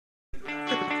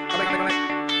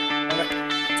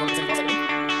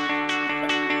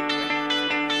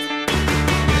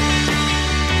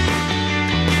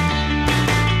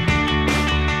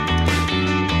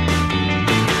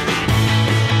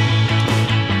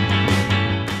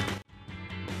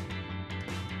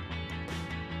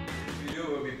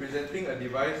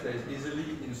device that is easily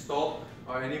installed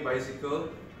on any bicycle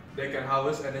that can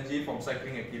harvest energy from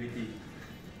cycling activity.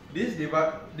 This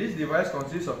device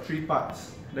consists of three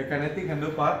parts. The kinetic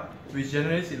handle part, which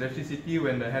generates electricity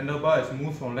when the handlebar is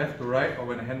moved from left to right or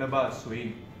when the handlebar is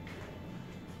swaying.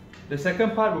 The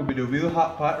second part will be the wheel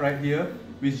hub part right here,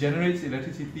 which generates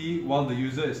electricity while the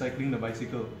user is cycling the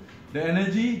bicycle. The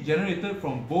energy generated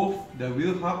from both the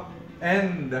wheel hub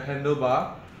and the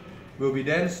handlebar will be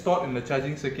then stored in the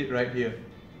charging circuit right here.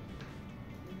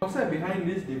 The concept behind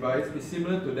this device is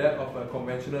similar to that of a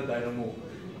conventional dynamo.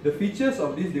 The features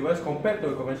of this device compared to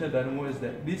a conventional dynamo is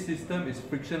that this system is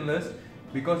frictionless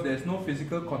because there is no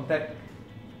physical contact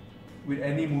with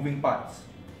any moving parts.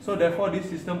 So therefore this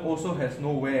system also has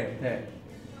no wear and tear.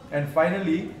 And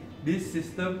finally, this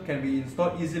system can be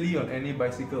installed easily on any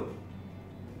bicycle.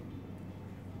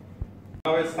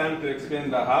 Now it's time to explain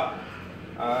the hub.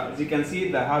 As you can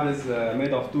see, the hub is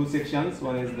made of two sections.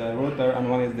 One is the rotor and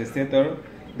one is the stator.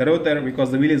 The rotor,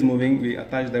 because the wheel is moving, we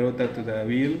attach the rotor to the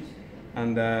wheel.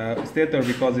 And the stator,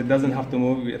 because it doesn't have to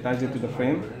move, we attach it to the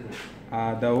frame.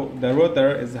 The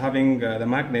rotor is having the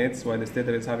magnets, while the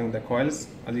stator is having the coils.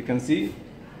 As you can see,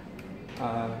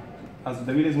 as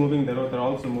the wheel is moving, the rotor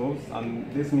also moves,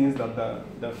 and this means that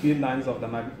the field lines of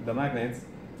the magnets,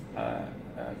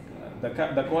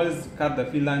 the coils cut the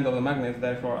field lines of the magnets,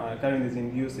 therefore current is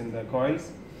induced in the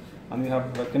coils. And we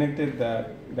have connected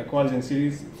the coils in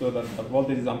series so that the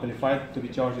voltage is amplified to be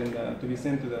charged to be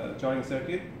sent to the charging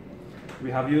circuit. We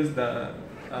have used the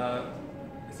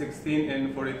 16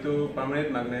 and 42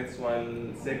 permanent magnets while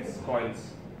 6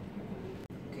 coils.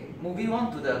 Okay, moving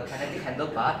on to the kinetic handle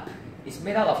part, it's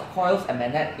made out of coils and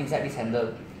magnet inside this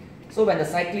handle. So when the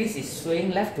cyclist is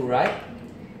swaying left to right,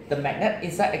 the magnet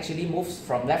inside actually moves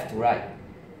from left to right.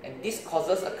 And this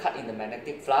causes a cut in the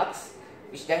magnetic flux,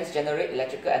 which then generates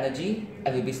electrical energy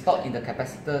and will be stored in the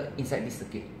capacitor inside this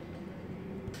circuit.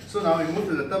 So now we move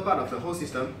to the third part of the whole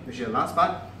system, which is the last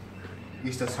part,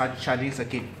 is the charging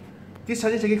circuit. This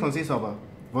charging circuit consists of a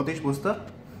voltage booster,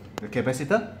 the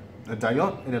capacitor, a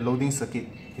diode, and a loading circuit,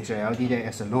 which is LED there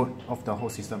as a load of the whole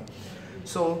system.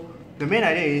 So the main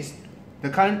idea is the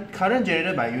current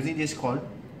generated by using this coil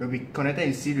will be connected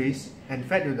in series and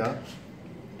fed to the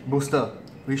booster,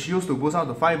 which is used to boost out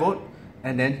to 5 volt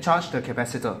and then charge the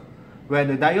capacitor, where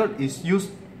the diode is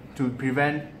used to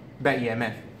prevent back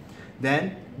EMF.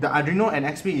 Then the Arduino and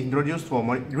XP is introduced for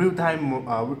real-time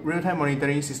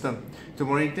monitoring system to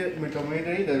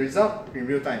monitoring the result in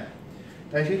real time.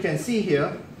 As you can see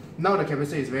here, now the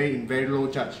capacitor is in very low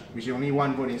charge, which is only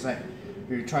 1 volt inside.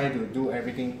 We try to do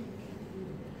everything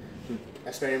to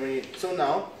experiment it. So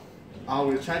now I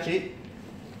will charge it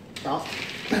now.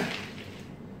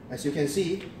 As you can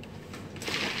see,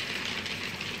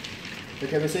 the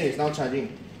capacitor is now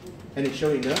charging and it's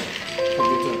showing the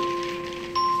computer.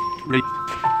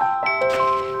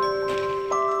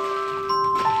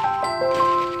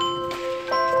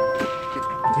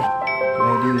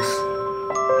 Reduce.